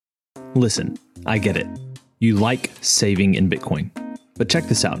Listen, I get it. You like saving in Bitcoin. But check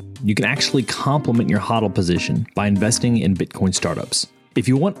this out. You can actually complement your HODL position by investing in Bitcoin startups. If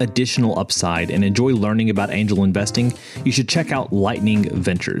you want additional upside and enjoy learning about angel investing, you should check out Lightning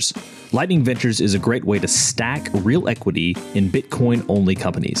Ventures. Lightning Ventures is a great way to stack real equity in Bitcoin-only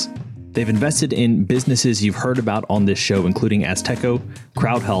companies. They've invested in businesses you've heard about on this show, including Azteco,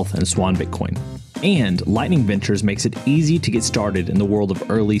 Crowd Health, and Swan Bitcoin. And Lightning Ventures makes it easy to get started in the world of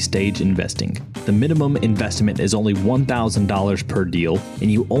early stage investing. The minimum investment is only $1,000 per deal,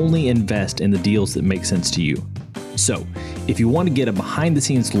 and you only invest in the deals that make sense to you. So, if you want to get a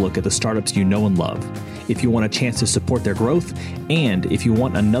behind-the-scenes look at the startups you know and love, if you want a chance to support their growth, and if you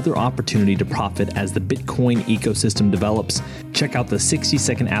want another opportunity to profit as the Bitcoin ecosystem develops, check out the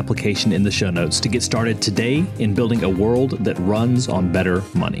 60-second application in the show notes to get started today in building a world that runs on better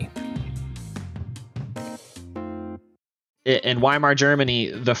money. In Weimar, Germany,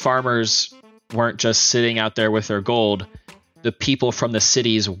 the farmers weren't just sitting out there with their gold. The people from the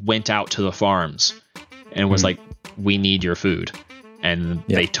cities went out to the farms and was like, we need your food. And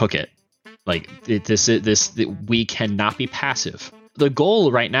they took it. Like we cannot be passive. The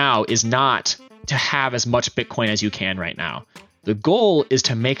goal right now is not to have as much Bitcoin as you can right now. The goal is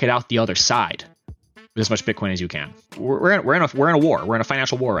to make it out the other side with as much Bitcoin as you can. We're in a war. We're in a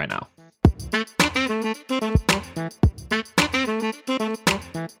financial war right now.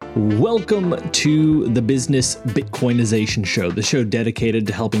 Welcome to the Business Bitcoinization Show, the show dedicated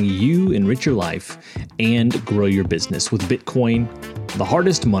to helping you enrich your life and grow your business with Bitcoin, the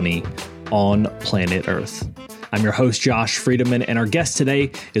hardest money on planet Earth. I'm your host, Josh Friedeman, and our guest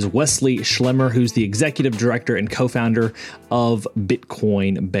today is Wesley Schlemmer, who's the executive director and co-founder of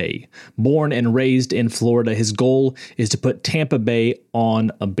Bitcoin Bay. Born and raised in Florida, his goal is to put Tampa Bay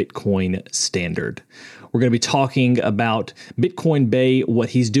on a Bitcoin standard. We're going to be talking about Bitcoin Bay, what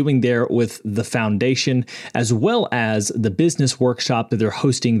he's doing there with the foundation, as well as the business workshop that they're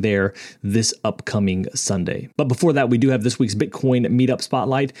hosting there this upcoming Sunday. But before that, we do have this week's Bitcoin Meetup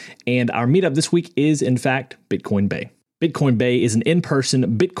Spotlight, and our meetup this week is, in fact, Bitcoin Bay. Bitcoin Bay is an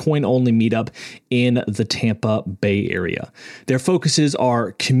in-person, Bitcoin-only meetup in the Tampa Bay area. Their focuses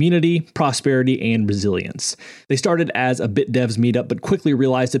are community, prosperity, and resilience. They started as a BitDevs meetup, but quickly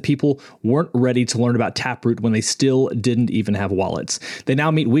realized that people weren't ready to learn about Taproot when they still didn't even have wallets. They now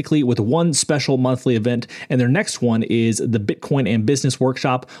meet weekly with one special monthly event, and their next one is the Bitcoin and Business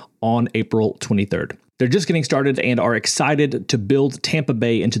Workshop on April 23rd. They're just getting started and are excited to build Tampa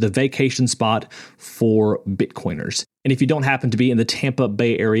Bay into the vacation spot for Bitcoiners. And if you don't happen to be in the Tampa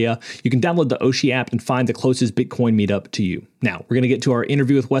Bay area, you can download the Oshi app and find the closest Bitcoin meetup to you. Now, we're going to get to our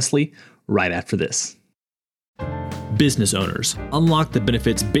interview with Wesley right after this. Business owners, unlock the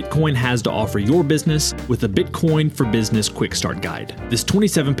benefits Bitcoin has to offer your business with the Bitcoin for Business Quick Start Guide. This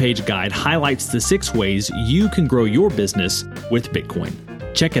 27-page guide highlights the 6 ways you can grow your business with Bitcoin.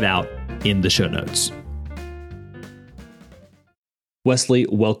 Check it out in the show notes. Wesley,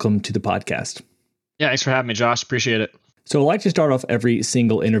 welcome to the podcast. Yeah, thanks for having me, Josh. Appreciate it. So I like to start off every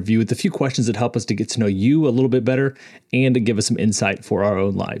single interview with a few questions that help us to get to know you a little bit better and to give us some insight for our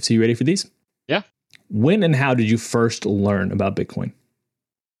own lives. So you ready for these? Yeah. When and how did you first learn about Bitcoin?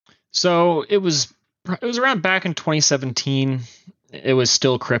 So it was around back in 2017. It was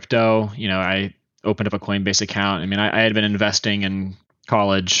still crypto. You know, I opened up a Coinbase account. I mean, I had been investing in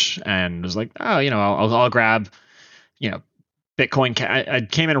college and was like, oh, you know, I'll grab, you know, Bitcoin. I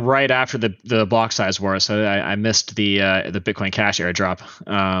came in right after the block size war, so I missed the Bitcoin Cash airdrop.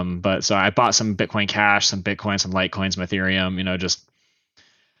 But so I bought some Bitcoin Cash, some Bitcoin, some Litecoin, some Ethereum. You know, just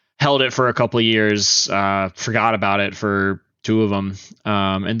held it for a couple of years. Forgot about it for 2 of them,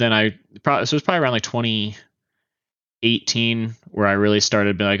 and then so it was probably around like 2018 where I really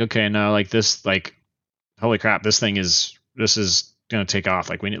started being like, okay, no, like this, like, holy crap, this is gonna take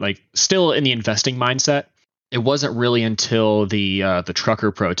off. Like we need, like, still in the investing mindset. It wasn't really until the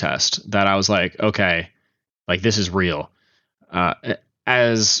trucker protest that I was like, okay, like this is real.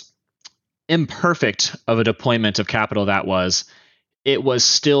 As imperfect of a deployment of capital that was, it was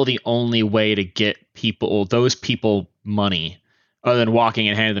still the only way to get those people money other than walking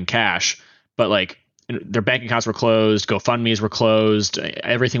and handing them cash. But like their bank accounts were closed, GoFundMe's were closed,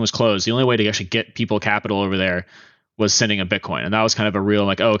 everything was closed. The only way to actually get people capital over there was sending a Bitcoin. And that was kind of a real,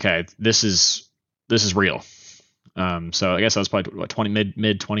 like, oh, okay, this is real. So I guess I was probably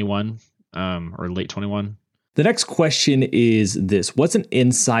mid 21, or late 21. The next question is this: what's an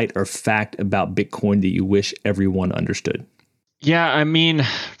insight or fact about Bitcoin that you wish everyone understood? Yeah, I mean,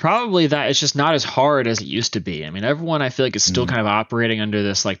 probably that it's just not as hard as it used to be. I mean, everyone I feel like is still kind of operating under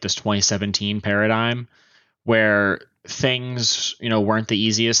this 2017 paradigm where things, weren't the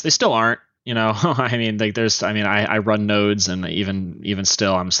easiest. They still aren't, I mean, like I run nodes, and even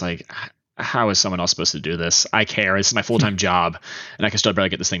still, I'm just like, how is someone else supposed to do this? I care. This is my full-time job, and I can still barely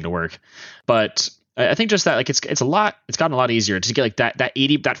get this thing to work. But I think just that, like, it's gotten a lot easier to get, like,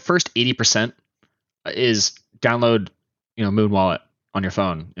 that first 80% is download, Moon Wallet on your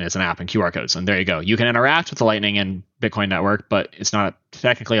phone. And it's an app and QR codes, and there you go. You can interact with the Lightning and Bitcoin network, but it's not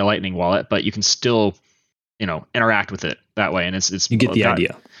technically a Lightning wallet, but you can still, interact with it that way. And it's you get the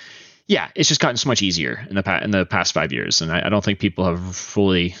idea. Yeah, it's just gotten so much easier in the past 5 years, and I don't think people have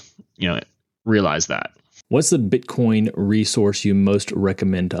fully, realized that. What's the Bitcoin resource you most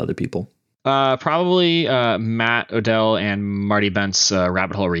recommend to other people? Probably Matt Odell and Marty Bent's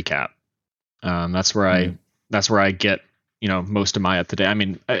Rabbit Hole Recap. That's where I get most of my up to date. I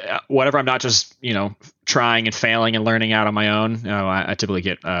mean, whatever I'm not just trying and failing and learning out on my own, I typically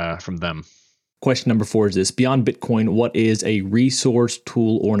get from them. Question number 4 is this: beyond Bitcoin, what is a resource,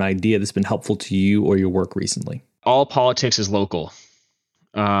 tool, or an idea that's been helpful to you or your work recently? All politics is local.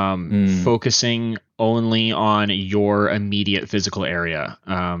 Focusing only on your immediate physical area.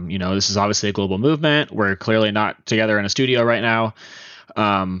 This is obviously a global movement. We're clearly not together in a studio right now.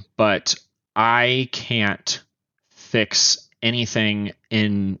 But I can't fix anything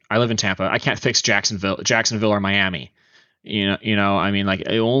I live in Tampa. I can't fix Jacksonville or Miami. I mean, like,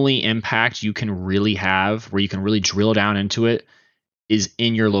 the only impact you can really have, where you can really drill down into it, is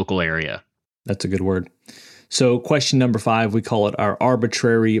in your local area. That's a good word. So question number 5, we call it our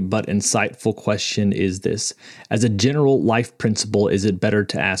arbitrary but insightful question, is this: as a general life principle, is it better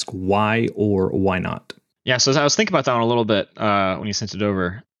to ask why or why not? Yeah, so I was thinking about that one a little bit when you sent it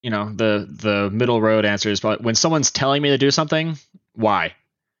over. The middle road answer is probably, when someone's telling me to do something, why?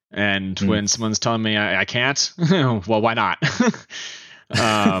 And when someone's telling me I can't, well, why not?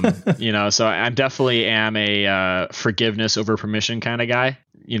 So I'm definitely a forgiveness over permission kind of guy.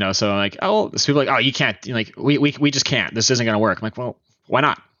 So I'm like, so people are like, oh, you can't, like, we just can't. This isn't going to work. I'm like, well, why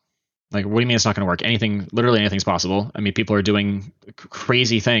not? Like, what do you mean it's not going to work? Literally anything's possible. I mean, people are doing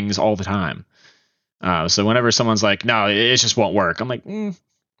crazy things all the time. So whenever someone's like, no, it just won't work, I'm like,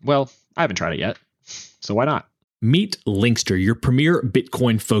 well, I haven't tried it yet, so why not? Meet Linkster, your premier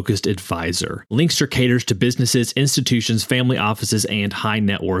Bitcoin-focused advisor. Linkster caters to businesses, institutions, family offices, and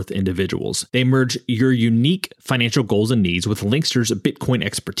high-net-worth individuals. They merge your unique financial goals and needs with Linkster's Bitcoin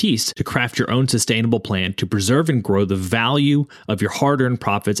expertise to craft your own sustainable plan to preserve and grow the value of your hard-earned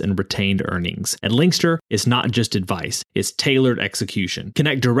profits and retained earnings. And Linkster is not just advice, it's tailored execution.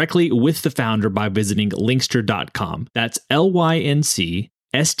 Connect directly with the founder by visiting linkster.com. That's LYNCSTER.com.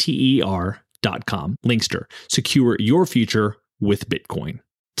 Linkster. Secure your future with Bitcoin.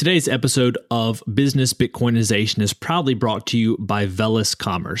 Today's episode of Business Bitcoinization is proudly brought to you by Velis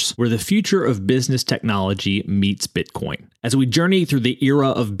Commerce, where the future of business technology meets Bitcoin. As we journey through the era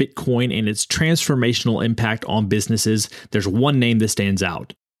of Bitcoin and its transformational impact on businesses, there's one name that stands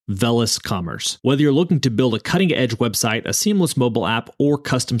out: Velis Commerce. Whether you're looking to build a cutting-edge website, a seamless mobile app, or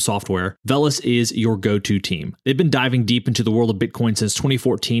custom software, Velis is your go-to team. They've been diving deep into the world of Bitcoin since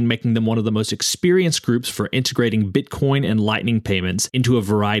 2014, making them one of the most experienced groups for integrating Bitcoin and Lightning payments into a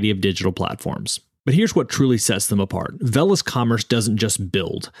variety of digital platforms. But here's what truly sets them apart. Velis Commerce doesn't just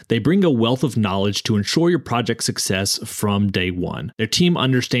build. They bring a wealth of knowledge to ensure your project's success from day one. Their team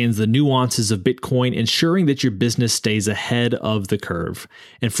understands the nuances of Bitcoin, ensuring that your business stays ahead of the curve.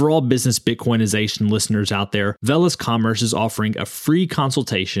 And for all business Bitcoinization listeners out there, Velis Commerce is offering a free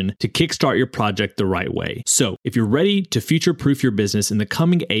consultation to kickstart your project the right way. So if you're ready to future-proof your business in the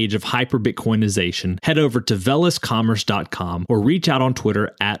coming age of hyper-Bitcoinization, head over to veliscommerce.com or reach out on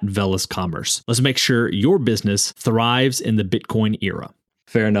Twitter at veliscommerce. Let's make sure your business thrives in the Bitcoin era.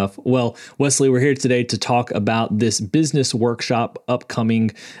 Fair enough. Well, Wesley, we're here today to talk about this business workshop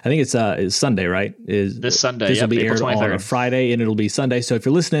upcoming. I think it's Sunday, right? This Sunday. This will be April aired 23rd. on a Friday, and it'll be Sunday. So if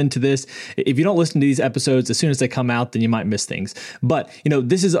you're listening to this, if you don't listen to these episodes as soon as they come out, then you might miss things. But,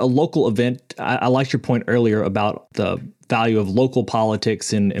 this is a local event. I liked your point earlier about the value of local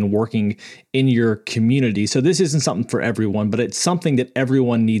politics and working in your community. So this isn't something for everyone, but it's something that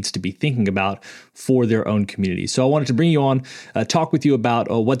everyone needs to be thinking about for their own community. So I wanted to bring you on, talk with you about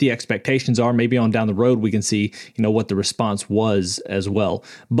what the expectations are. Maybe on down the road, we can see, what the response was as well.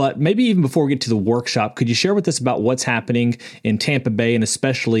 But maybe even before we get to the workshop, could you share with us about what's happening in Tampa Bay and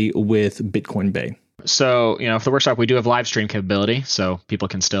especially with Bitcoin Bay? So, for the workshop, we do have live stream capability, so people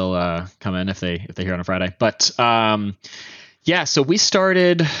can still come in if they hear on a Friday. But so we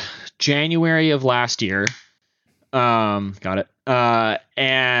started January of last year. Got it.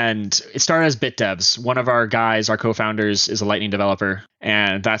 And it started as Bit Devs. One of our guys, our co-founders, is a Lightning developer,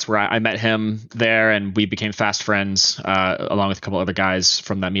 and that's where I met him there, and we became fast friends, along with a couple other guys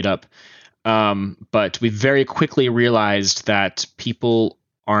from that meetup. But we very quickly realized that people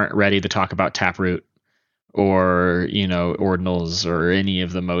aren't ready to talk about Taproot or ordinals or any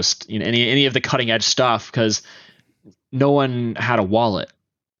of the most any of the cutting edge stuff, because no one had a wallet,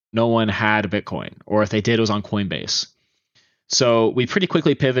 no one had a Bitcoin, or if they did, it was on Coinbase. So we pretty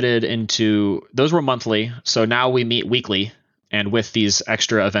quickly pivoted into those were monthly. So now we meet weekly, and with these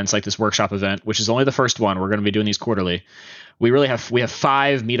extra events like this workshop event, which is only the first one, we're going to be doing these quarterly. We have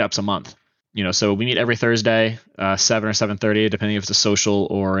 5 meetups a month. So we meet every Thursday, 7 or 7:30, depending if it's a social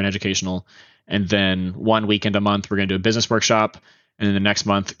or an educational. And then one weekend a month, we're going to do a business workshop. And then the next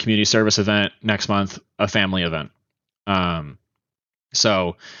month, community service event. Next month, a family event.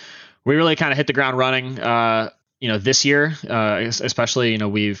 So we really kind of hit the ground running. This year, especially,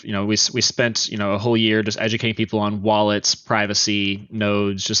 we spent, a whole year just educating people on wallets, privacy,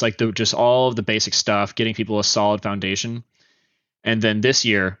 nodes, just all of the basic stuff, getting people a solid foundation. And then this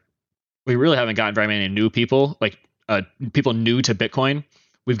year, we really haven't gotten very many new people, people new to Bitcoin.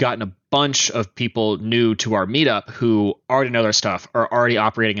 We've gotten a bunch of people new to our meetup who already know their stuff, are already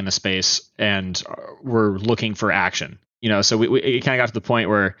operating in the space, and we're looking for action. So we kind of got to the point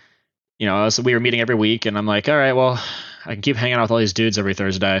where, so we were meeting every week, and I'm like, all right, well, I can keep hanging out with all these dudes every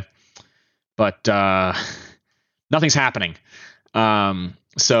Thursday, but nothing's happening.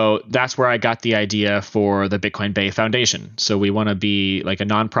 So that's where I got the idea for the Bitcoin Bay Foundation. So we want to be like a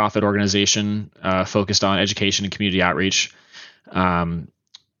nonprofit organization focused on education and community outreach.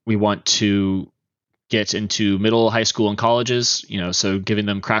 We want to get into middle, high school, and colleges, so giving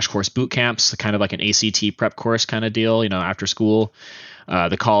them crash course boot camps, kind of like an ACT prep course kind of deal, after school.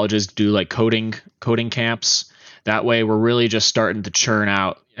 The colleges do like coding camps. That way we're really just starting to churn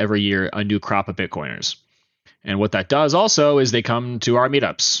out every year a new crop of Bitcoiners. And what that does also is they come to our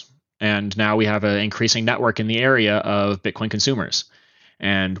meetups. And now we have an increasing network in the area of Bitcoin consumers.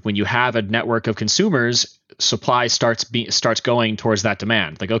 And when you have a network of consumers, supply starts going towards that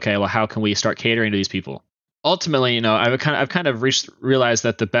demand. Like, okay, well, how can we start catering to these people? Ultimately, I've kind of realized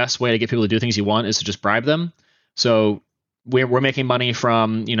that the best way to get people to do things you want is to just bribe them. So we're making money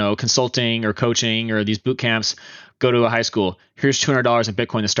from consulting or coaching or these boot camps. Go to a high school. Here's $200 in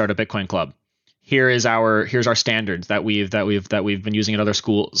Bitcoin to start a Bitcoin club. Here's our standards that we've been using at other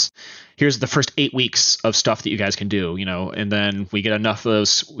schools. Here's the first 8 weeks of stuff that you guys can do, and then we get enough of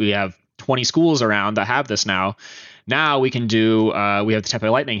those. We have 20 schools around that have this now. Now we can do, we have the type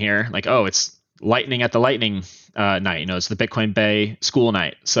of lightning here. Like, oh, it's lightning at the lightning night, it's the Bitcoin Bay school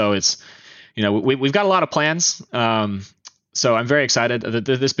night. So it's, we've got a lot of plans. So I'm very excited.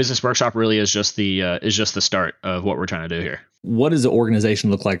 This business workshop really is just the start of what we're trying to do here. What does the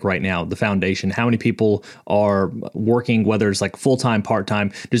organization look like right now? The foundation, how many people are working, whether it's like full-time,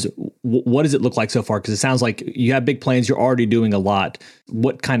 part-time? What does it look like so far? Because it sounds like you have big plans. You're already doing a lot.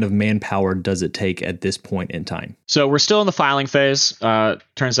 What kind of manpower does it take at this point in time? So we're still in the filing phase.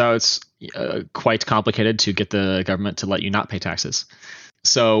 Turns out it's quite complicated to get the government to let you not pay taxes.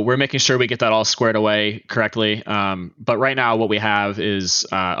 So we're making sure we get that all squared away correctly. But right now, what we have is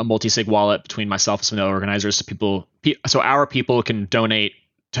a multi-sig wallet between myself and some other organizers, so our people can donate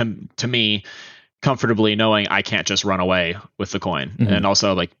to me comfortably, knowing I can't just run away with the coin. Mm-hmm. And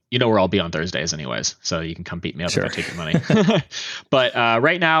also, where I'll be on Thursdays anyways, so you can come beat me up if I take your money. But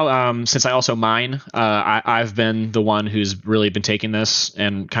right now, since I also mine, I've been the one who's really been taking this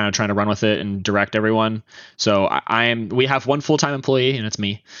and kind of trying to run with it and direct everyone. So we have one full-time employee, and it's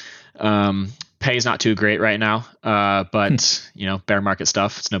me. Pay is not too great right now, but bear market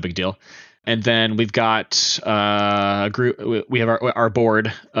stuff, it's no big deal. And then we've got a group. We have our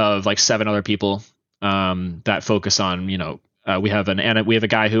board of 7 other people that focus on. We have a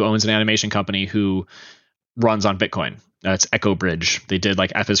guy who owns an animation company who runs on Bitcoin. It's Echo Bridge. They did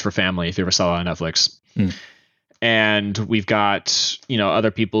F is for Family, if you ever saw it on Netflix. And we've got other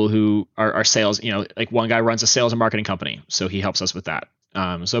people who are sales. One guy runs a sales and marketing company, so he helps us with that.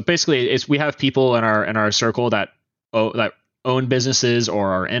 So basically, we have people in our circle that own businesses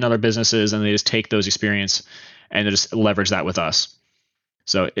or are in other businesses, and they just take those experience and they just leverage that with us.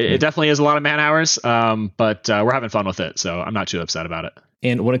 So it definitely is a lot of man hours, but we're having fun with it. So I'm not too upset about it.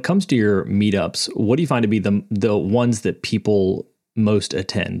 And when it comes to your meetups, what do you find to be the ones that people most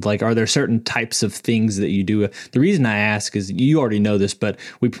attend? Like, are there certain types of things that you do? The reason I ask is you already know this, but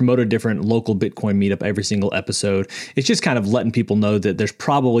we promote a different local Bitcoin meetup every single episode. It's just kind of letting people know that there's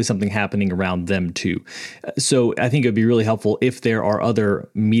probably something happening around them too. So I think it would be really helpful if there are other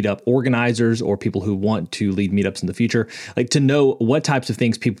meetup organizers or people who want to lead meetups in the future, like to know what types of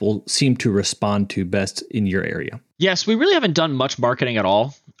things people seem to respond to best in your area. Yes, we really haven't done much marketing at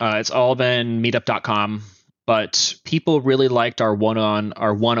all. It's all been meetup.com. But people really liked our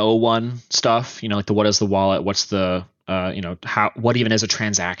 101 stuff, like the what is the wallet, what's the what even is a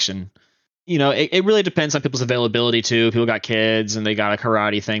transaction. It really depends on people's availability too. People got kids and they got a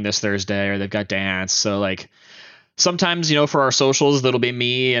karate thing this Thursday, or they've got dance. So like sometimes, for our socials, that'll be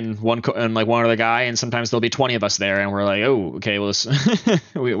me and one other guy, and sometimes there'll be 20 of us there, and we're like, oh, okay, well,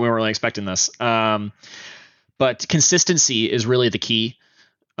 we weren't really expecting this. But consistency is really the key.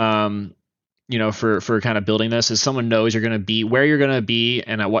 For kind of building this, is someone knows you're going to be where you're going to be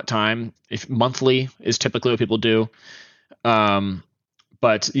and at what time. If monthly is typically what people do.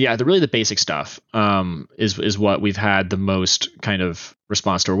 But yeah, the basic stuff is what we've had the most kind of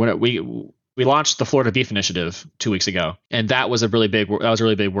response to. When we launched the Florida Beef Initiative 2 weeks ago, and that was a really big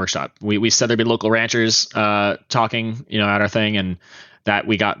workshop. We said there'd be local ranchers talking, at our thing, and that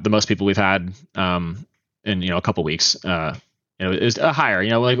we got the most people we've had in a couple weeks. It was higher,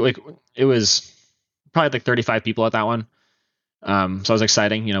 it was probably like 35 people at that one. So it was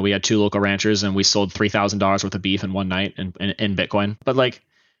exciting. We had 2 local ranchers and we sold $3,000 worth of beef in one night in Bitcoin. But like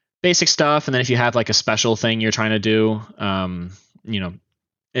basic stuff, and then if you have like a special thing you're trying to do,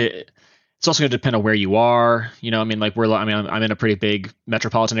 it's also going to depend on where you are. I'm in a pretty big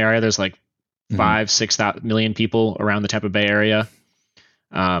metropolitan area. There's like 5-6 million people around the Tampa Bay area.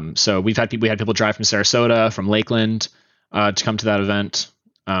 So we had people drive from Sarasota, from Lakeland, to come to that event.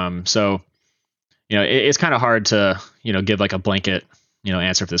 So it's kind of hard to give like a blanket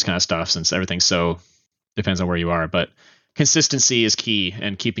answer for this kind of stuff, since everything so depends on where you are. But consistency is key,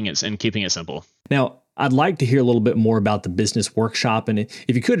 and keeping it simple. Now, I'd like to hear a little bit more about the business workshop, and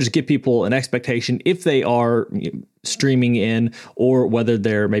if you could just give people an expectation if they are streaming in, or whether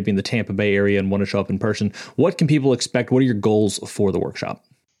they're maybe in the Tampa Bay area and want to show up in person. What can people expect? What are your goals for the workshop?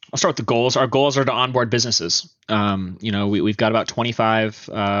 I'll start with the goals. Our goals are to onboard businesses. We've got about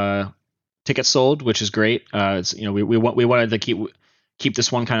 25 tickets sold, which is great. We wanted to keep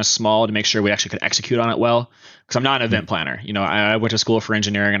this one kind of small to make sure we actually could execute on it well. Because I'm not an event planner. I went to school for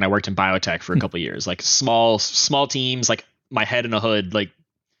engineering and I worked in biotech for a couple of years. Like small teams, like my head in a hood. Like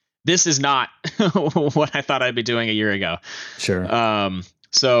this is not what I thought I'd be doing a year ago. Sure.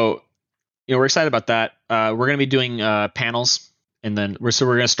 So we're excited about that. We're going to be doing panels. And then we're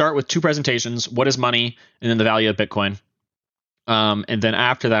going to start with 2 presentations: what is money, and then the value of Bitcoin. And then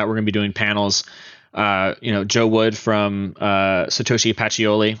after that, we're going to be doing panels. Joe Wood from Satoshi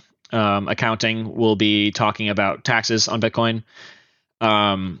Pacioli Accounting will be talking about taxes on Bitcoin. We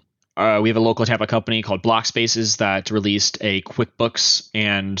have a local Tampa company called Block Spaces that released a QuickBooks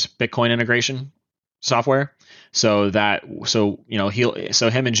and Bitcoin integration software. So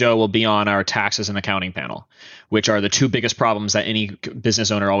him and Joe will be on our taxes and accounting panel, which are the 2 biggest problems that any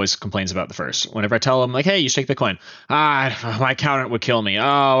business owner always complains about the first. Whenever I tell them like, hey, you should take Bitcoin. My accountant would kill me.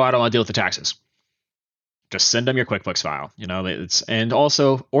 Oh, I don't want to deal with the taxes. Just send them your QuickBooks file,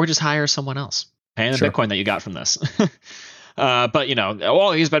 or just hire someone else, pay the Bitcoin that you got from this. But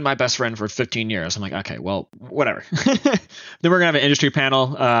he's been my best friend for 15 years. I'm like, okay, well, whatever. Then we're gonna have an industry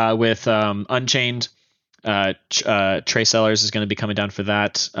panel with Unchained. Trey Sellers is going to be coming down for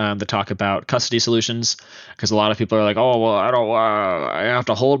that to talk about custody solutions, because a lot of people are like, oh, well, I have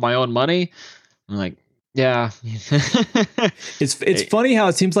to hold my own money. I'm like, yeah. It's funny how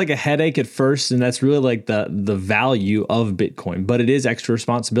it seems like a headache at first, and that's really like the value of Bitcoin, but it is extra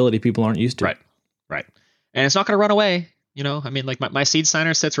responsibility people aren't used to. Right. And it's not going to run away. Like my seed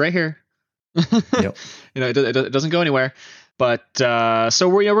signer sits right here. Yep. It doesn't go anywhere. But so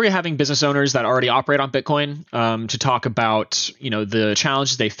we're having business owners that already operate on Bitcoin to talk about the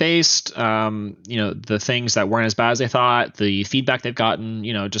challenges they faced, the things that weren't as bad as they thought, the feedback they've gotten,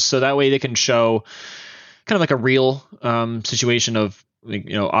 just so that way they can show kind of like a real situation of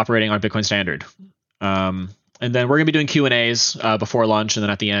operating on Bitcoin Standard. And then we're going to be doing Q&As before lunch and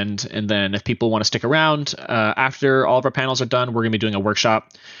then at the end. And then if people want to stick around after all of our panels are done, we're going to be doing a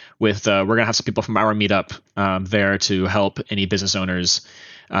workshop with we're going to have some people from our meetup there to help any business owners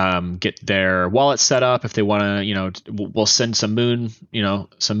get their wallets set up. If they want to, we'll send some moon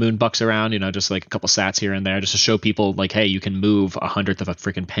bucks around, just like a couple sats here and there, just to show people like, hey, you can move 1/100 of a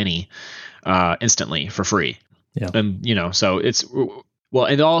freaking penny instantly for free. Yeah. And so it's. Well,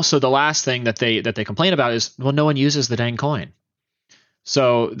 and also the last thing that they complain about is, well, no one uses the dang coin.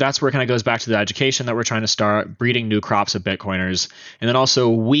 So that's where it kind of goes back to the education that we're trying to start, breeding new crops of Bitcoiners, and then also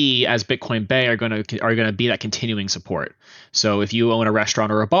we as Bitcoin Bay are going to be that continuing support. So if you own a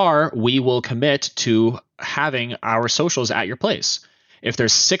restaurant or a bar, we will commit to having our socials at your place. If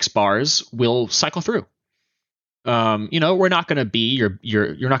there's 6 bars, we'll cycle through. We're not going to be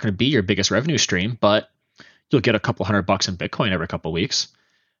you're not going to be your biggest revenue stream, but you'll get a couple $100 in Bitcoin every couple of weeks.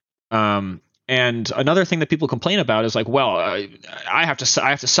 And another thing that people complain about is like, well, I have to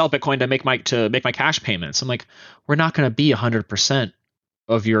sell Bitcoin to make my cash payments. I'm like, we're not going to be 100%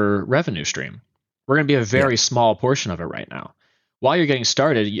 of your revenue stream. We're going to be a very small portion of it right now. While you're getting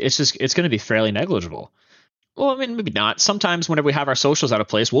started, it's going to be fairly negligible. Well, I mean, maybe not. Sometimes whenever we have our socials out of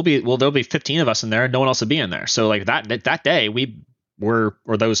place, there'll be 15 of us in there, and no one else will be in there. So like that day or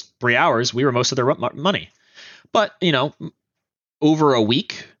those 3 hours, we were most of their money. But over a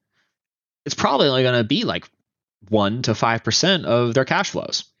week, it's probably only going to be like 1 to 5% of their cash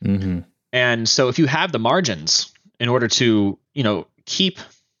flows. Mm-hmm. And so if you have the margins in order to, keep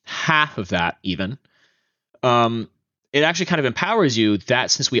half of that even, it actually kind of empowers you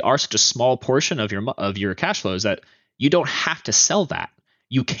that since we are such a small portion of your cash flows, that you don't have to sell that.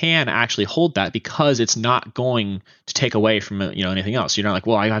 You can actually hold that because it's not going to take away from anything else. You're not like,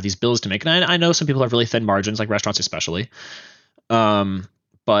 well, I have these bills to make. And I know some people have really thin margins, like restaurants especially.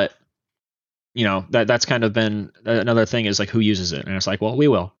 But that's kind of been another thing is like who uses it. And it's like, well, we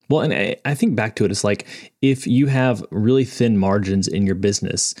will. Well, and I think back to it, it's like if you have really thin margins in your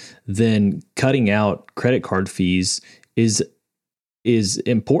business, then cutting out credit card fees is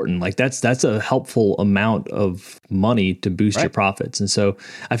important. Like that's a helpful amount of money to boost your profits. And so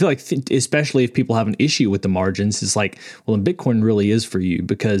I feel like especially if people have an issue with the margins, it's like, well, then Bitcoin really is for you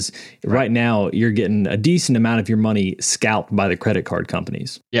because right now you're getting a decent amount of your money scalped by the credit card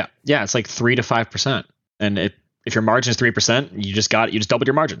companies. Yeah. Yeah. It's like 3 to 5%. And if your margin is 3%, you just doubled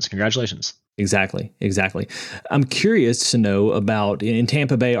your margins. Congratulations. Exactly. I'm curious to know about in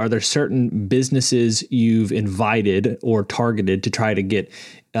Tampa Bay, are there certain businesses you've invited or targeted to try to get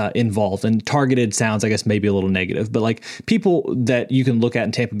involved? And targeted sounds, I guess, maybe a little negative, but like people that you can look at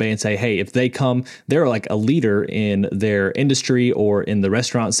in Tampa Bay and say, hey, if they come, they're like a leader in their industry or in the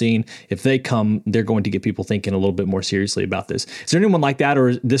restaurant scene. If they come, they're going to get people thinking a little bit more seriously about this. Is there anyone like that?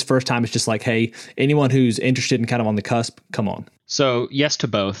 Or this first time it's just like, hey, anyone who's interested and kind of on the cusp, come on. So yes to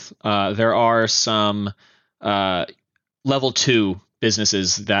both. There are some level 2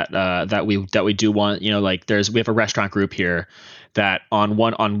 businesses that we do want. We have a restaurant group here that on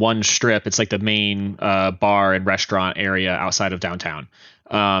one strip, it's like the main bar and restaurant area outside of downtown,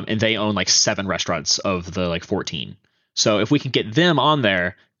 and they own like 7 restaurants of the like 14. So if we can get them on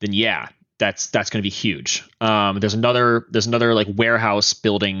there, then yeah, that's going to be huge. There's another like warehouse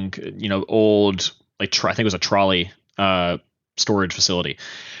building, old like I think it was a trolley storage facility,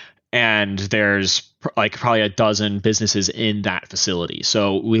 and there's like probably a dozen businesses in that facility.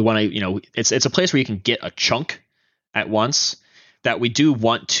 So we want to, it's a place where you can get a chunk at once that we do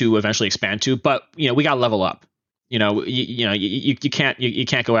want to eventually expand to, but we got to level up. You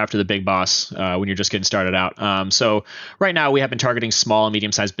can't go after the big boss when you're just getting started out. So right now we have been targeting small and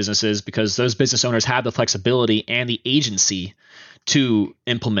medium-sized businesses because those business owners have the flexibility and the agency to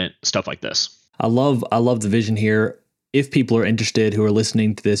implement stuff like this. I love the vision here. If people are interested who are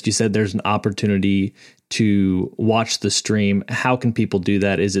listening to this, you said there's an opportunity to watch the stream. How can people do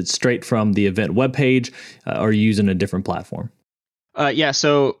that? Is it straight from the event webpage or are you using a different platform? Yeah,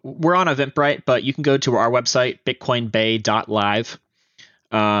 so we're on Eventbrite, but you can go to our website, bitcoinbay.live,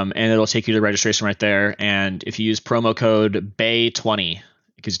 and it'll take you to registration right there. And if you use promo code BAY20, it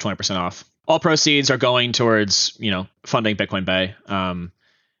gives you 20% off. All proceeds are going towards, funding Bitcoin Bay.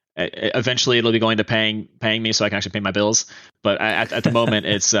 Eventually it'll be going to paying me so I can actually pay my bills. But at the moment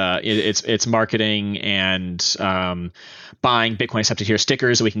it's marketing and buying Bitcoin accepted here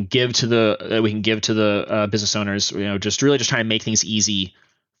stickers that we can give to the business owners. Just trying to make things easy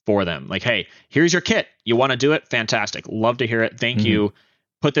for them. Like, hey, here's your kit. You want to do it? Fantastic. Love to hear it. Thank you.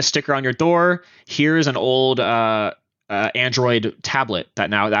 Put this sticker on your door. Here's an old Android tablet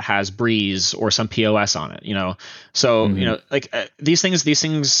that has Breeze or some POS on it, so these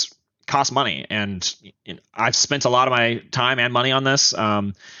things cost money, and I've spent a lot of my time and money on this.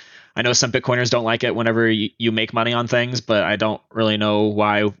 I know some Bitcoiners don't like it whenever you make money on things, but I don't really know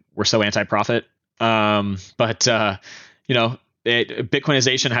why we're so anti-profit.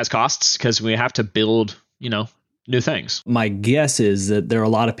 Bitcoinization has costs because we have to build new things. My guess is that there are a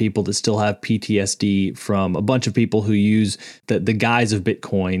lot of people that still have PTSD from a bunch of people who use the guise of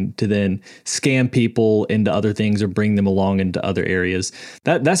Bitcoin to then scam people into other things or bring them along into other areas.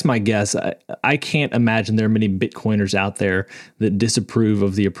 That's my guess. I can't imagine there are many Bitcoiners out there that disapprove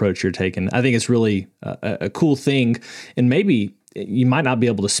of the approach you're taking. I think it's really a cool thing, and maybe you might not be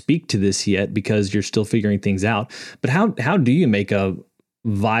able to speak to this yet because you're still figuring things out. But how do you make a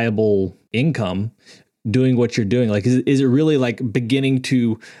viable income doing what you're doing? Like, is it really like beginning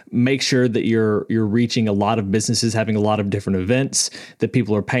to make sure that you're reaching a lot of businesses, having a lot of different events that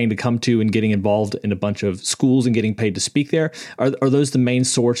people are paying to come to and getting involved in a bunch of schools and getting paid to speak there? Are those the main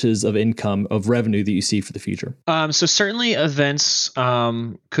sources of income, of revenue that you see for the future? So certainly events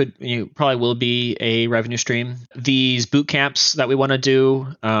probably will be a revenue stream. These boot camps that we want to do,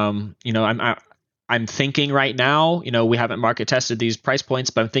 I'm thinking right now, we haven't market tested these price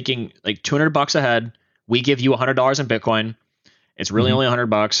points, but I'm thinking like $200 a head. We give you $100 in Bitcoin. It's really only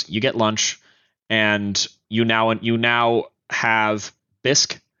 $100. You get lunch, and you now have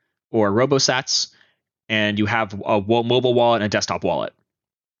BISC or RoboSats, and you have a mobile wallet and a desktop wallet,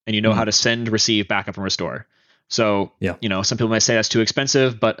 and you know how to send, receive, backup, and restore. So some people might say that's too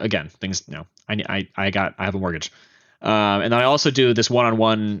expensive, but again, I have a mortgage, and then I also do this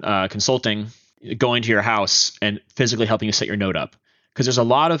one-on-one consulting, going to your house and physically helping you set your node up. Because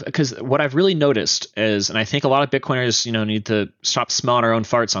what I've really noticed is, and I think a lot of Bitcoiners, need to stop smelling our own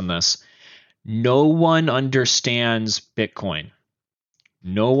farts on this. No one understands Bitcoin.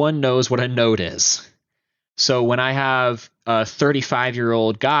 No one knows what a node is. So when I have a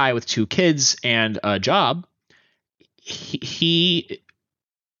 35-year-old guy with 2 kids and a job, he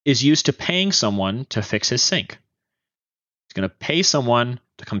is used to paying someone to fix his sink. He's going to pay someone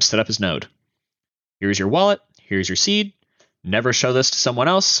to come set up his node. Here's your wallet. Here's your seed. Never show this to someone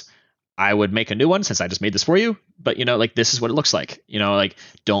else. I would make a new one since I just made this for you. But, this is what it looks like.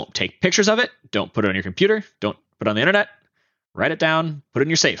 Don't take pictures of it. Don't put it on your computer. Don't put it on the internet. Write it down. Put it in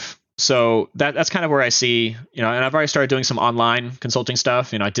your safe. So that's kind of where I see, and I've already started doing some online consulting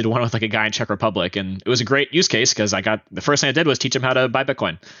stuff. I did one with like a guy in Czech Republic, and it was a great use case because the first thing I did was teach him how to buy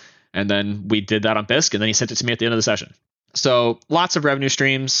Bitcoin. And then we did that on BISC, and then he sent it to me at the end of the session. So lots of revenue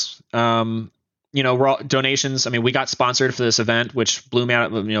streams. Donations. I mean, we got sponsored for this event, which blew me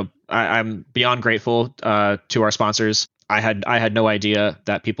out. I'm beyond grateful to our sponsors. I had no idea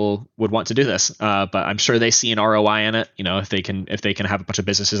that people would want to do this, but I'm sure they see an ROI in it. If they can have a bunch of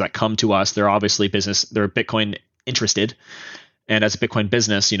businesses that come to us, they're obviously they're Bitcoin interested, and as a Bitcoin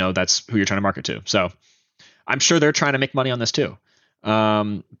business, that's who you're trying to market to. So I'm sure they're trying to make money on this too.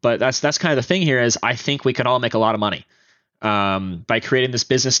 But that's kind of the thing here is I think we can all make a lot of money. By creating this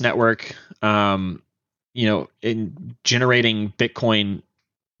business network, in generating Bitcoin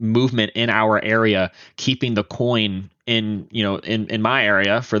movement in our area, keeping the coin in my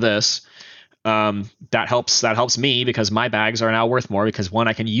area for this, that helps me because my bags are now worth more because one,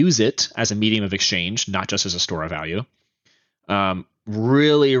 I can use it as a medium of exchange, not just as a store of value.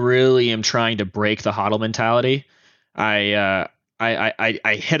 Really, really am trying to break the HODL mentality. I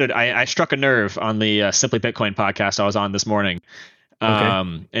struck a nerve on the Simply Bitcoin podcast I was on this morning.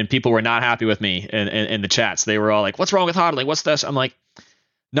 And people were not happy with me in the chats. They were all like, what's wrong with hodling? What's this? I'm like,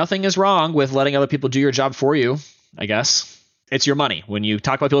 nothing is wrong with letting other people do your job for you, I guess. It's your money. When you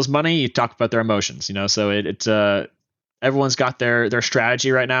talk about people's money, you talk about their emotions, so everyone's got their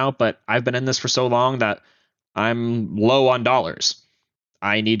strategy right now, but I've been in this for so long that I'm low on dollars.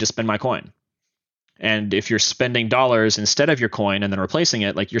 I need to spend my coin. And if you're spending dollars instead of your coin and then replacing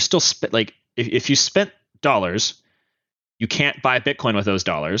it, like you're still if you spent dollars, you can't buy Bitcoin with those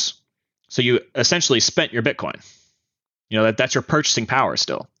dollars. So you essentially spent your Bitcoin. That's your purchasing power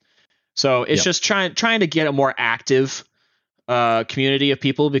still. So it's just trying to get a more active community of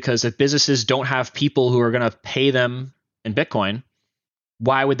people, because if businesses don't have people who are going to pay them in Bitcoin,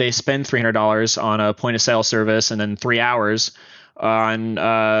 why would they spend $300 on a point of sale service and then 3 hours on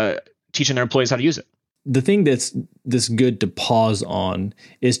teaching their employees how to use it? The thing that's good to pause on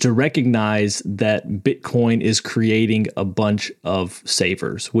is to recognize that Bitcoin is creating a bunch of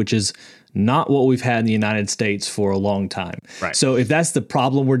savers, which is not what we've had in the United States for a long time. Right. So if that's the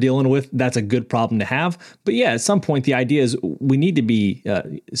problem we're dealing with, that's a good problem to have. But yeah, at some point, the idea is we need to be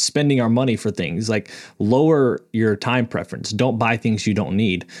spending our money for things like lower your time preference. Don't buy things you don't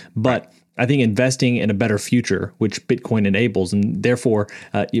need. But I think investing in a better future, which Bitcoin enables, and therefore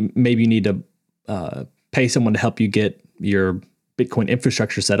maybe you need to pay someone to help you get your Bitcoin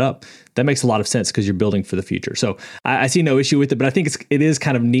infrastructure set up. That makes a lot of sense because you're building for the future. So I see no issue with it, but I think it is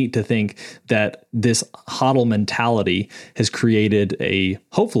kind of neat to think that this HODL mentality has created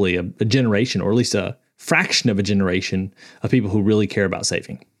hopefully a generation, or at least a fraction of a generation of people who really care about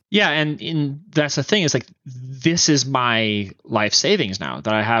saving. Yeah, and that's the thing is like this is my life savings now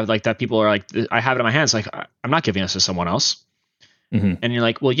that I have, like that people are like I have it in my hands, like I'm not giving this to someone else. Mm-hmm. And you're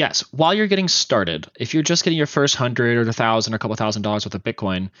like, well, yes, while you're getting started, if you're just getting your first 100 or 1,000 or a couple $1,000s worth of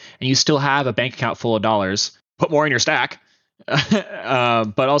Bitcoin and you still have a bank account full of dollars, put more in your stack.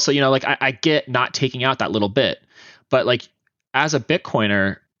 But also, like I get not taking out that little bit, but like as a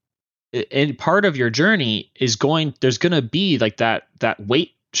Bitcoiner, and part of your journey is there's going to be like that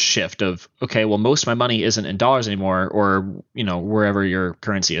weight shift of, okay, well, most of my money isn't in dollars anymore, or, wherever your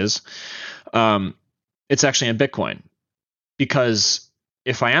currency is. It's actually in Bitcoin. Because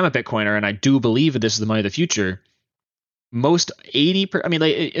if I am a Bitcoiner and I do believe that this is the money of the future, most 80%, I mean,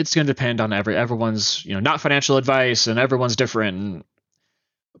 like, it's going to depend on everyone's, not financial advice, and everyone's different.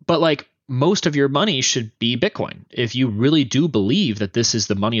 But like most of your money should be Bitcoin. If you really do believe that this is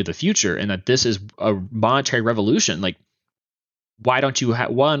the money of the future and that this is a monetary revolution, like why don't you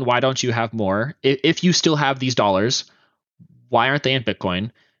have more? If you still have these dollars, why aren't they in Bitcoin?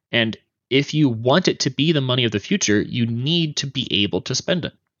 And if you want it to be the money of the future, you need to be able to spend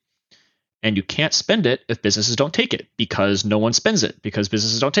it. And you can't spend it if businesses don't take it, because no one spends it because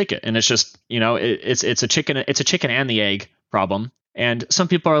businesses don't take it. And it's just, it's a chicken and the egg problem. And some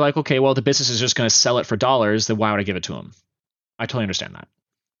people are like, okay, well, the business is just going to sell it for dollars, then why would I give it to them? I totally understand that.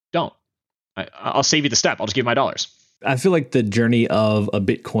 Don't. I'll save you the step. I'll just give you my dollars. I feel like the journey of a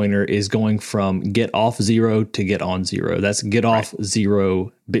Bitcoiner is going from get off zero to get on zero. That's get off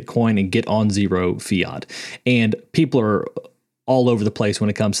zero Bitcoin and get on zero fiat. And people are all over the place when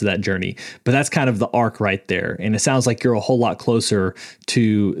it comes to that journey. But that's kind of the arc right there. And it sounds like you're a whole lot closer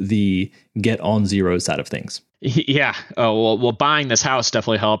to the get on zero side of things. Yeah. Oh, well, buying this house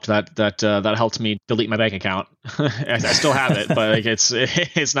definitely helped. That helped me delete my bank account. I still have it, but like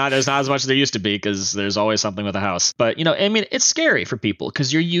it's not as much as there used to be, because there's always something with a house. But I mean, it's scary for people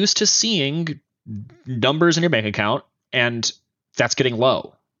because you're used to seeing numbers in your bank account, and that's getting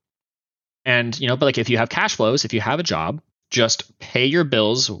low. And but like if you have cash flows, if you have a job, just pay your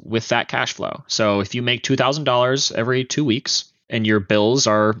bills with that cash flow. So if you make $2,000 every 2 weeks and your bills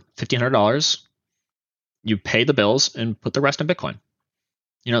are $1,500. You pay the bills and put the rest in Bitcoin.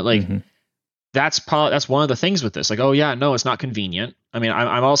 That's one of the things with this. Like, oh yeah, no, it's not convenient. I mean,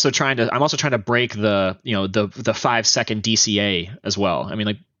 I'm also trying to break the the 5-second DCA as well. I mean,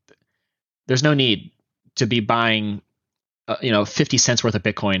 like, there's no need to be buying 50 cents worth of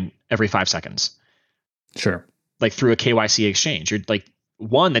Bitcoin every 5 seconds. Sure. Like through a KYC exchange, you're like,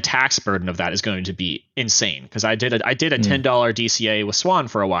 the tax burden of that is going to be insane, because I did a $10 DCA with Swan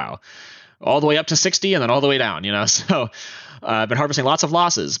for a while, all the way up to 60 and then all the way down, so I've been harvesting lots of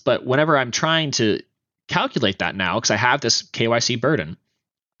losses. But whenever I'm trying to calculate that now, because I have this KYC burden,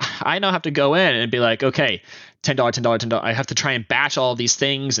 I now have to go in and be like, okay, $10, $10. I have to try and batch all these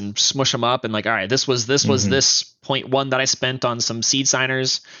things and smush them up, and like, all right, this was this 0.1 that I spent on some seed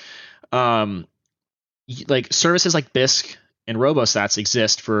signers. Like services like BISC and RoboSats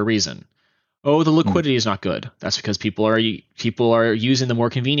exist for a reason. Oh, the liquidity is not good. That's because people are using the more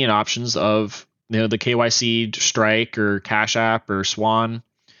convenient options of the KYC Strike or Cash App or Swan.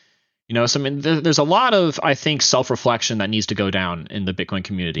 So I mean, there's a lot of, I think, self-reflection that needs to go down in the Bitcoin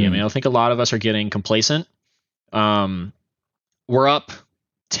community. I mean, I think a lot of us are getting complacent. We're up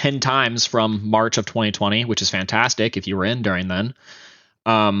 10 times from March of 2020, which is fantastic if you were in during then.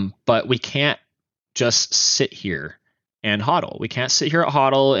 But we can't just sit here and hodl. We can't sit here at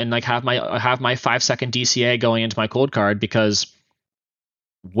hodl and like have my 5-second DCA going into my cold card, because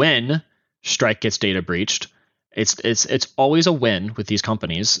when Strike gets data breached, it's always a win with these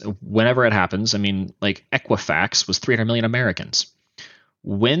companies whenever it happens. I mean, like Equifax was 300 million Americans.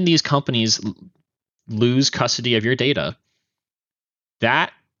 When these companies lose custody of your data,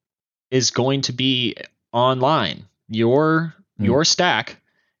 that is going to be online. Your stack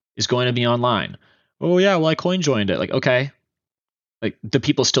is going to be online. Oh yeah, well, I coin joined it. Like, okay, like, do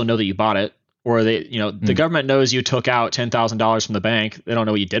people still know that you bought it? Or they, the government knows you took out $10,000 from the bank. They don't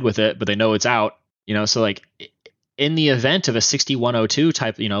know what you did with it, but they know it's out. So like, in the event of a 6102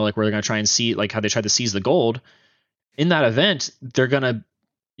 type, like where they're going to try and see, like how they tried to seize the gold, in that event, they're going to,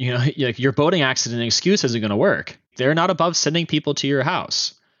 like, your boating accident excuse isn't going to work. They're not above sending people to your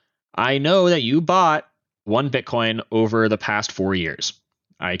house. I know that you bought 1 Bitcoin over the past 4 years.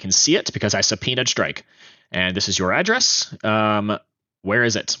 I can see it because I subpoenaed Strike, and this is your address. Where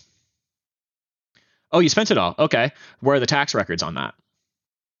is it? Oh, you spent it all. Okay. Where are the tax records on that?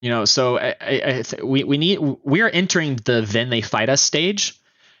 So we are entering the then they fight us stage.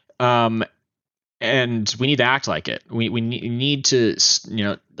 And we need to act like it. We need to,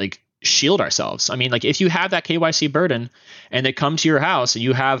 like, shield ourselves. I mean, like if you have that KYC burden and they come to your house and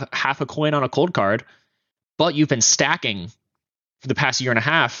you have half a coin on a cold card, but you've been stacking for the past year and a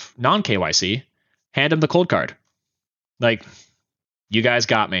half non-KYC, hand them the cold card. Like, you guys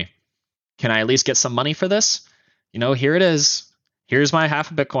got me. Can I at least get some money for this? Here it is. Here's my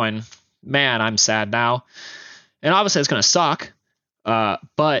half a Bitcoin. Man, I'm sad now. And obviously it's going to suck.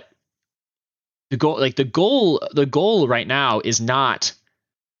 But the goal right now is not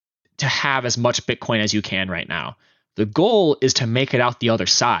to have as much Bitcoin as you can right now. The goal is to make it out the other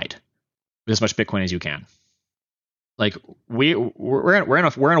side with as much Bitcoin as you can. Like we're in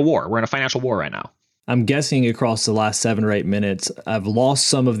a war. We're in a financial war right now. I'm guessing across the last 7 or 8 minutes, I've lost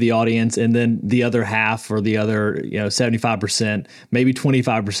some of the audience, and then the other half or the other, 75%, maybe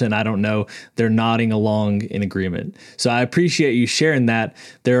 25%, I don't know, they're nodding along in agreement. So I appreciate you sharing that.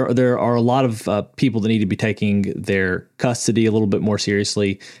 There are a lot of people that need to be taking their custody a little bit more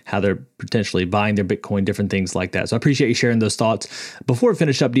seriously, how they're potentially buying their Bitcoin, different things like that. So I appreciate you sharing those thoughts. Before we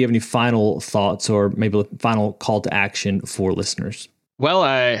finish up, do you have any final thoughts or maybe a final call to action for listeners? Well,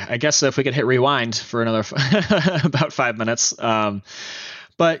 I guess if we could hit rewind for another about 5 minutes. But,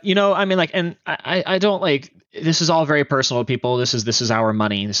 I mean, like, and I don't like, this is all very personal to people. This is our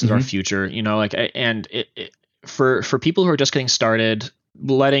money. This is our future, and for people who are just getting started,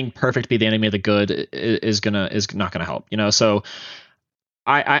 letting perfect be the enemy of the good is not gonna help, So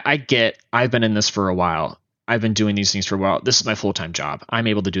I've been in this for a while. I've been doing these things for a while. This is my full-time job. I'm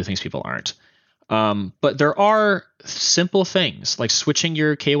able to do things people aren't. But there are simple things like switching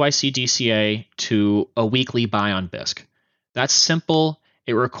your KYC DCA to a weekly buy on BISC. That's simple.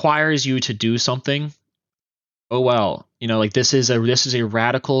 It requires you to do something. Oh, well, this is a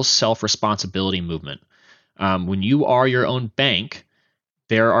radical self-responsibility movement. When you are your own bank,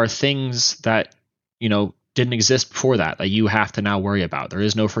 there are things that, didn't exist before that you have to now worry about. There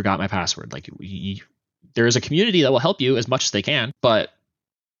is no forgot my password. Like there is a community that will help you as much as they can, but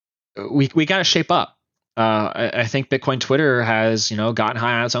we got to shape up. I think Bitcoin Twitter has, gotten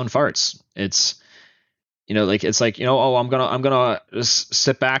high on its own farts. It's, I'm gonna just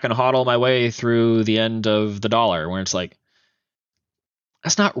sit back and hodl my way through the end of the dollar, where it's like,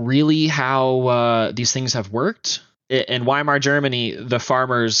 that's not really how these things have worked. In Weimar, Germany, the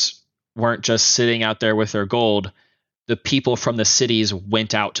farmers weren't just sitting out there with their gold. The people from the cities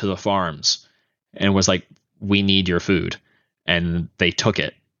went out to the farms and was like, we need your food. And they took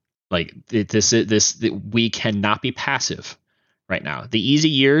it. Like we cannot be passive right now. The easy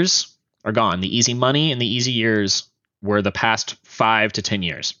years are gone. The easy money and the easy years were the past 5 to 10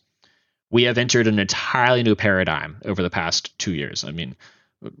 years. We have entered an entirely new paradigm over the past 2 years. I mean,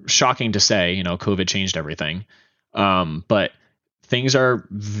 shocking to say, COVID changed everything. But things are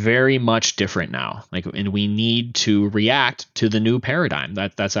very much different now. And we need to react to the new paradigm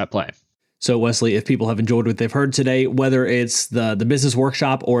that's at play. So Wesley, if people have enjoyed what they've heard today, whether it's the business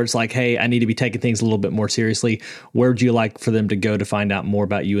workshop or it's like, hey, I need to be taking things a little bit more seriously, where would you like for them to go to find out more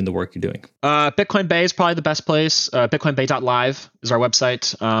about you and the work you're doing? Bitcoin Bay is probably the best place. BitcoinBay.live is our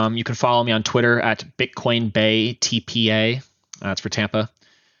website. You can follow me on Twitter at BitcoinBayTPA. That's for Tampa.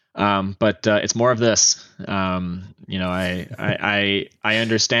 But it's more of this. I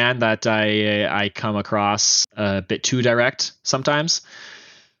understand that I come across a bit too direct sometimes.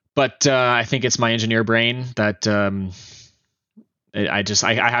 But I think it's my engineer brain that I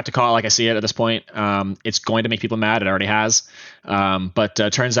have to call it like I see it at this point. It's going to make people mad. It already has. But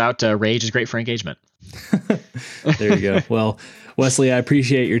turns out rage is great for engagement. There you go. Well, Wesley, I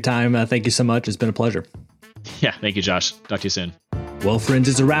appreciate your time. Thank you so much. It's been a pleasure. Yeah. Thank you, Josh. Talk to you soon. Well, friends,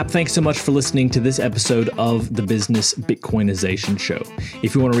 it's a wrap. Thanks so much for listening to this episode of the Business Bitcoinization Show.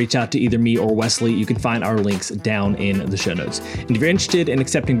 If you want to reach out to either me or Wesley, you can find our links down in the show notes. And if you're interested in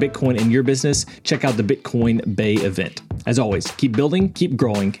accepting Bitcoin in your business, check out the Bitcoin Bay event. As always, keep building, keep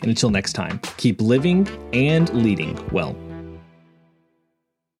growing, and until next time, keep living and leading well.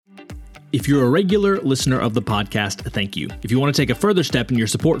 If you're a regular listener of the podcast, thank you. If you want to take a further step in your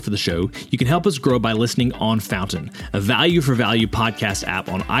support for the show, you can help us grow by listening on Fountain, a value-for-value podcast app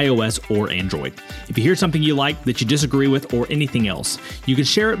on iOS or Android. If you hear something you like that you disagree with or anything else, you can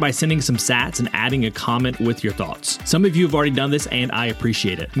share it by sending some sats and adding a comment with your thoughts. Some of you have already done this, and I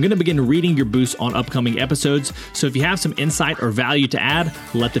appreciate it. I'm going to begin reading your boosts on upcoming episodes, so if you have some insight or value to add,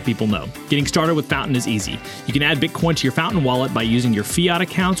 let the people know. Getting started with Fountain is easy. You can add Bitcoin to your Fountain wallet by using your fiat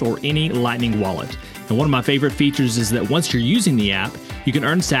accounts or any Lightning wallet. And one of my favorite features is that once you're using the app, you can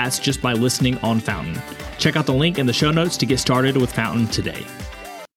earn sats just by listening on Fountain. Check out the link in the show notes to get started with Fountain today.